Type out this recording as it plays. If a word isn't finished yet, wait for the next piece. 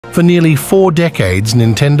For nearly 4 decades,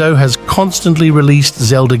 Nintendo has constantly released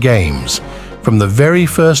Zelda games, from the very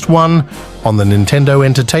first one on the Nintendo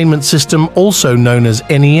Entertainment System, also known as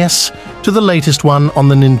NES, to the latest one on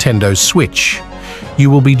the Nintendo Switch. You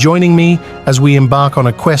will be joining me as we embark on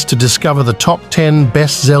a quest to discover the top 10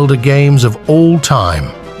 best Zelda games of all time.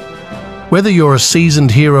 Whether you're a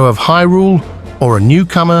seasoned hero of Hyrule or a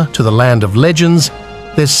newcomer to the land of legends,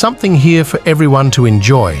 there's something here for everyone to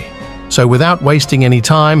enjoy. So without wasting any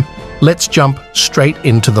time, let's jump straight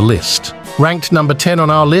into the list. Ranked number 10 on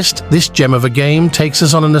our list, this gem of a game takes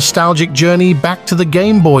us on a nostalgic journey back to the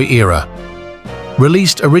Game Boy era.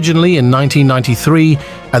 Released originally in 1993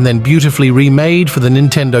 and then beautifully remade for the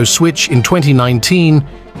Nintendo Switch in 2019,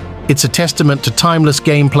 it's a testament to timeless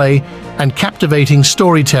gameplay and captivating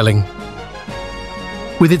storytelling.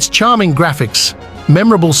 With its charming graphics,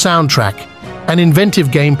 memorable soundtrack, and inventive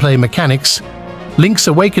gameplay mechanics, Link's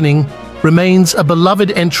Awakening remains a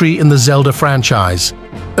beloved entry in the Zelda franchise,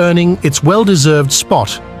 earning its well-deserved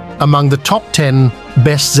spot among the top 10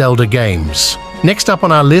 best Zelda games. Next up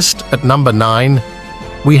on our list, at number 9,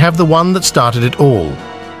 we have the one that started it all,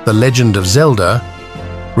 The Legend of Zelda.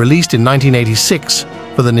 Released in 1986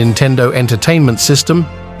 for the Nintendo Entertainment System,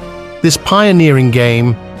 this pioneering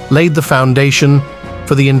game laid the foundation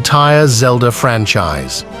for the entire Zelda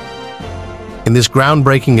franchise. In this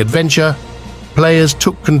groundbreaking adventure, players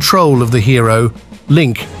took control of the hero,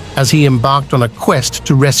 Link, as he embarked on a quest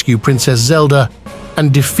to rescue Princess Zelda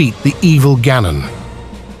and defeat the evil Ganon.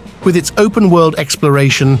 With its open-world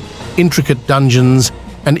exploration, intricate dungeons,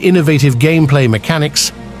 and innovative gameplay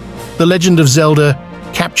mechanics, The Legend of Zelda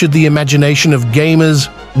captured the imagination of gamers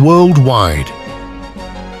worldwide.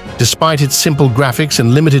 Despite its simple graphics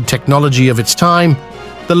and limited technology of its time,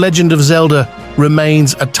 The Legend of Zelda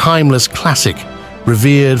remains a timeless classic,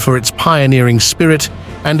 revered for its pioneering spirit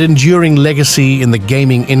and enduring legacy in the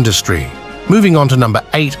gaming industry. Moving on to number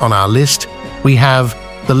 8 on our list, we have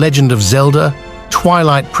The Legend of Zelda: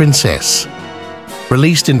 Twilight Princess.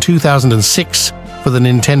 Released in 2006 for the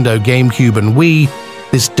Nintendo GameCube and Wii,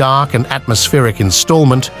 this dark and atmospheric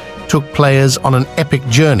installment took players on an epic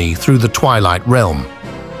journey through the Twilight Realm.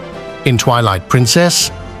 In Twilight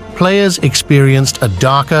Princess, players experienced a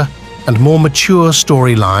darker and more mature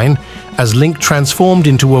storyline as Link transformed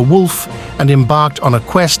into a wolf and embarked on a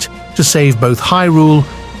quest to save both Hyrule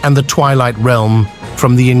and the Twilight Realm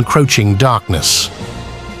from the encroaching darkness.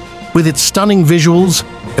 With its stunning visuals,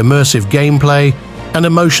 immersive gameplay, and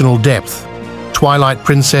emotional depth, Twilight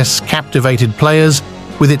Princess captivated players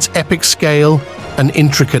with its epic scale and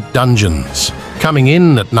intricate dungeons. Coming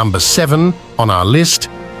in at number 7 on our list,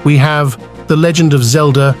 we have The Legend of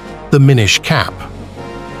Zelda: The Minish Cap.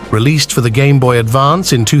 Released for the Game Boy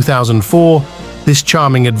Advance in 2004, this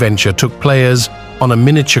charming adventure took players on a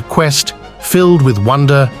miniature quest filled with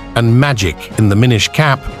wonder and magic in the Minish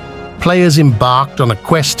Cap. Players embarked on a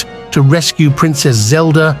quest to rescue Princess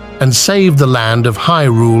Zelda and save the land of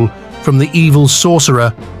Hyrule from the evil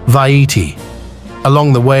sorcerer Vaiti.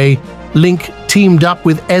 Along the way, Link teamed up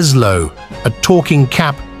with Eslo, a talking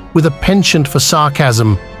cap with a penchant for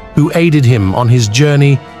sarcasm, who aided him on his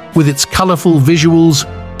journey. With its colorful visuals,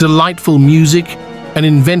 delightful music, and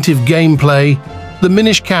inventive gameplay, the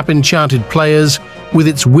Minish Cap enchanted players with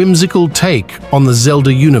its whimsical take on the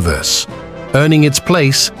Zelda universe, earning its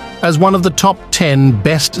place as one of the top 10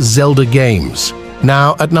 best Zelda games.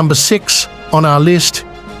 Now, at number 6 on our list,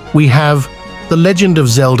 we have The Legend of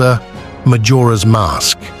Zelda: Majora's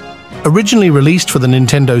Mask. Originally released for the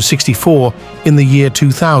Nintendo 64 in the year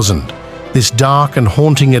 2000, this dark and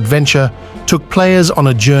haunting adventure took players on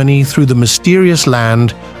a journey through the mysterious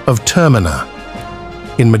land of Termina.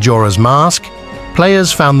 In Majora's Mask,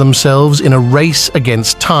 players found themselves in a race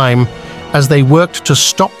against time as they worked to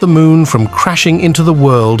stop the moon from crashing into the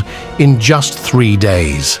world in just 3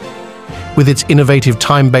 days. With its innovative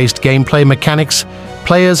time-based gameplay mechanics,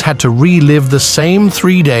 players had to relive the same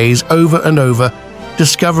 3 days over and over,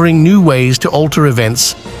 discovering new ways to alter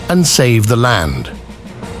events and save the land.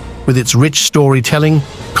 With its rich storytelling,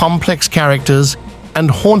 complex characters, and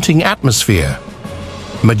haunting atmosphere,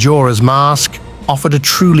 Majora's Mask offered a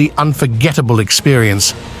truly unforgettable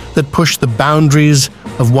experience that pushed the boundaries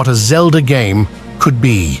of what a Zelda game could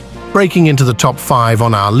be. Breaking into the top 5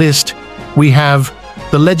 on our list, we have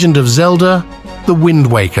The Legend of Zelda: The Wind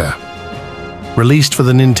Waker. Released for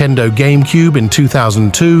the Nintendo GameCube in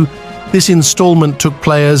 2002, this installment took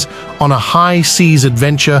players on a high seas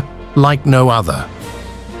adventure like no other.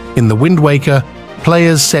 In The Wind Waker,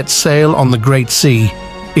 players set sail on the Great Sea,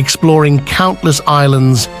 exploring countless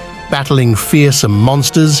islands, battling fearsome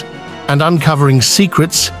monsters, and uncovering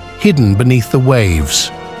secrets hidden beneath the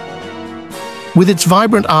waves. With its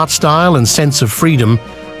vibrant art style and sense of freedom,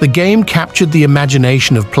 the game captured the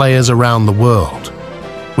imagination of players around the world.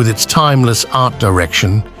 With its timeless art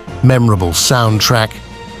direction, memorable soundtrack,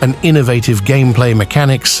 and innovative gameplay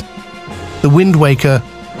mechanics, The Wind Waker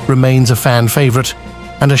remains a fan favorite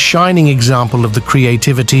and a shining example of the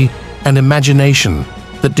creativity and imagination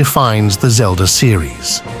that defines the Zelda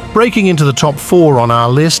series. Breaking into the top 4 on our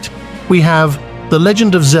list, we have The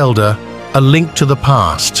Legend of Zelda: A Link to the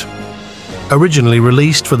Past. Originally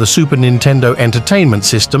released for the Super Nintendo Entertainment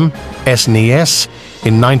System, SNES,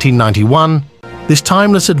 in 1991, this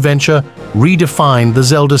timeless adventure redefined the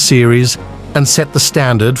Zelda series and set the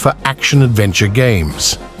standard for action-adventure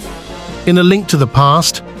games. In A Link to the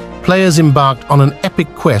Past, players embarked on an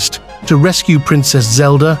epic quest to rescue Princess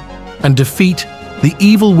Zelda and defeat the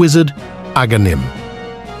evil wizard Aghanim.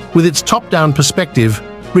 With its top-down perspective,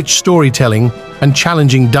 rich storytelling, and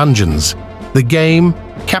challenging dungeons, the game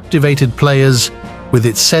captivated players with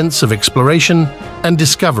its sense of exploration and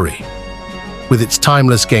discovery. With its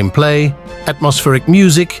timeless gameplay, atmospheric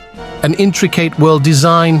music, and intricate world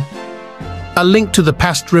design, A Link to the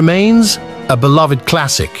Past remains a beloved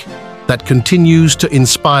classic that continues to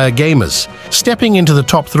inspire gamers. Stepping into the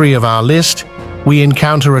top 3 of our list, we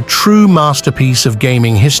encounter a true masterpiece of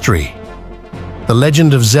gaming history. The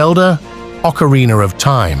Legend of Zelda: Ocarina of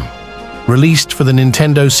Time. Released for the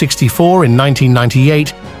Nintendo 64 in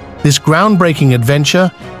 1998, this groundbreaking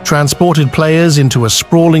adventure transported players into a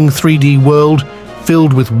sprawling 3D world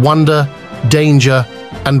filled with wonder, danger,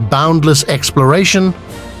 and boundless exploration.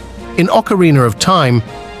 In Ocarina of Time,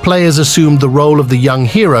 players assumed the role of the young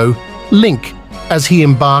hero, Link, as he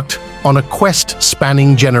embarked on a quest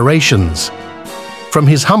spanning generations. From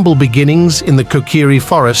his humble beginnings in the Kokiri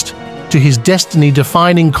Forest to his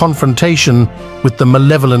destiny-defining confrontation with the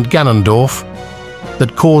malevolent Ganondorf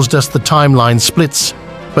that caused us the timeline splits,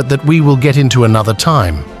 but that we will get into another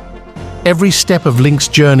time. Every step of Link's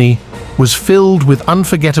journey was filled with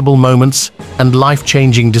unforgettable moments and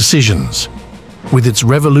life-changing decisions. With its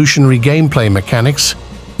revolutionary gameplay mechanics,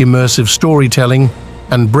 immersive storytelling,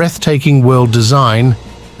 and breathtaking world design,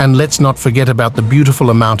 and let's not forget about the beautiful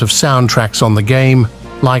amount of soundtracks on the game,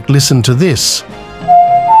 like Listen to This.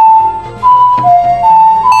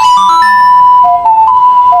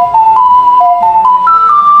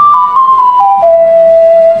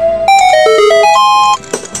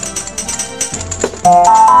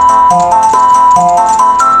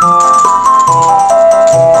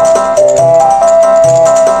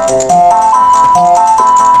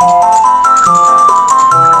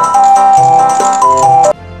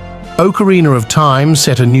 Ocarina of Time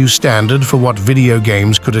set a new standard for what video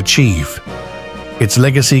games could achieve. Its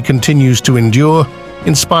legacy continues to endure,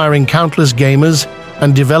 inspiring countless gamers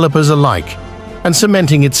and developers alike, and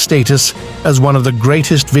cementing its status as one of the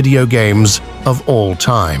greatest video games of all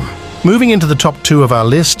time. Moving into the top 2 of our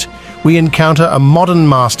list, we encounter a modern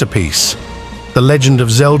masterpiece, The Legend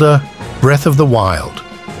of Zelda: Breath of the Wild.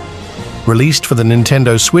 Released for the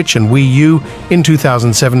Nintendo Switch and Wii U in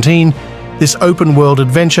 2017, this open-world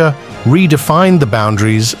adventure redefined the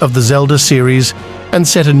boundaries of the Zelda series and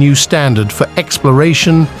set a new standard for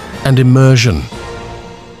exploration and immersion.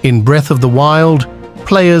 In Breath of the Wild,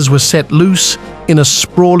 players were set loose in a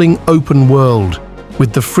sprawling open world,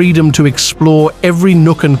 with the freedom to explore every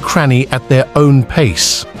nook and cranny at their own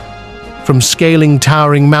pace. From scaling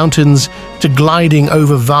towering mountains to gliding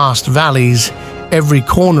over vast valleys, every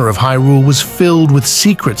corner of Hyrule was filled with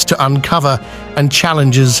secrets to uncover and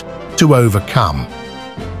challenges to overcome.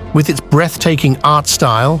 With its breathtaking art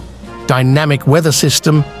style, dynamic weather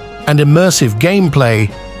system, and immersive gameplay,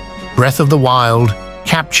 Breath of the Wild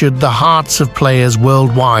captured the hearts of players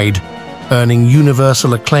worldwide, earning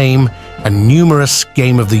universal acclaim and numerous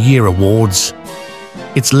Game of the Year awards.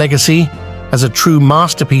 Its legacy as a true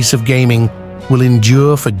masterpiece of gaming will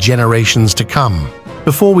endure for generations to come.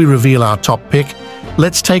 Before we reveal our top pick,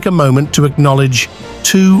 let's take a moment to acknowledge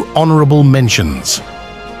 2 honorable mentions: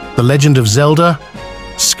 The Legend of Zelda: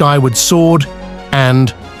 Skyward Sword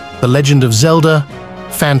and The Legend of Zelda: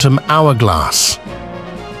 Phantom Hourglass.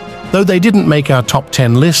 Though they didn't make our top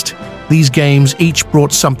 10 list, these games each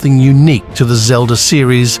brought something unique to the Zelda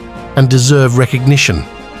series and deserve recognition.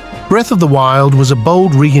 Breath of the Wild was a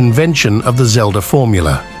bold reinvention of the Zelda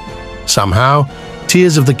formula. Somehow,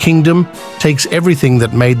 Tears of the Kingdom takes everything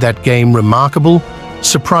that made that game remarkable,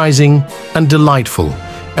 surprising, and delightful,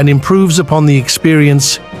 and improves upon the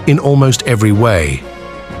experience in almost every way.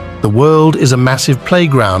 The world is a massive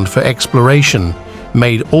playground for exploration,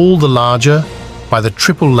 made all the larger by the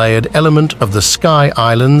triple-layered element of the Sky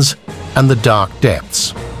Islands and the Dark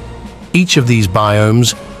Depths. Each of these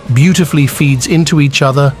biomes beautifully feeds into each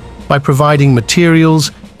other, by providing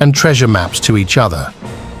materials and treasure maps to each other.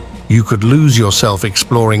 You could lose yourself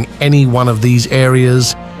exploring any one of these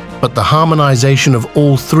areas, but the harmonization of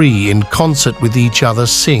all three in concert with each other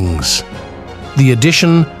sings. The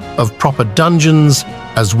addition of proper dungeons,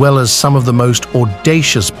 as well as some of the most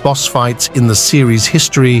audacious boss fights in the series'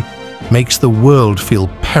 history, makes the world feel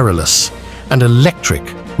perilous and electric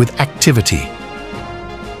with activity.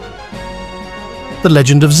 The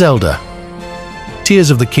Legend of Zelda. Tears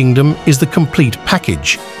of the Kingdom is the complete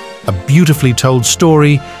package, a beautifully told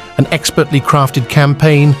story, an expertly crafted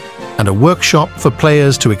campaign, and a workshop for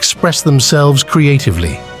players to express themselves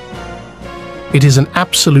creatively. It is an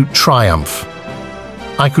absolute triumph.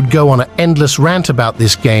 I could go on an endless rant about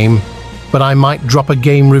this game, but I might drop a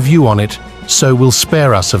game review on it, so we'll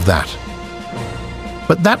spare us of that.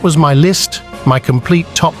 But that was my list, my complete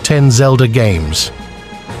top 10 Zelda games.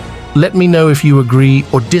 Let me know if you agree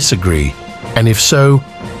or disagree, and if so,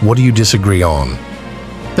 what do you disagree on?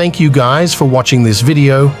 Thank you guys for watching this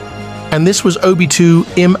video, and this was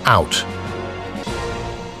Obi2 out.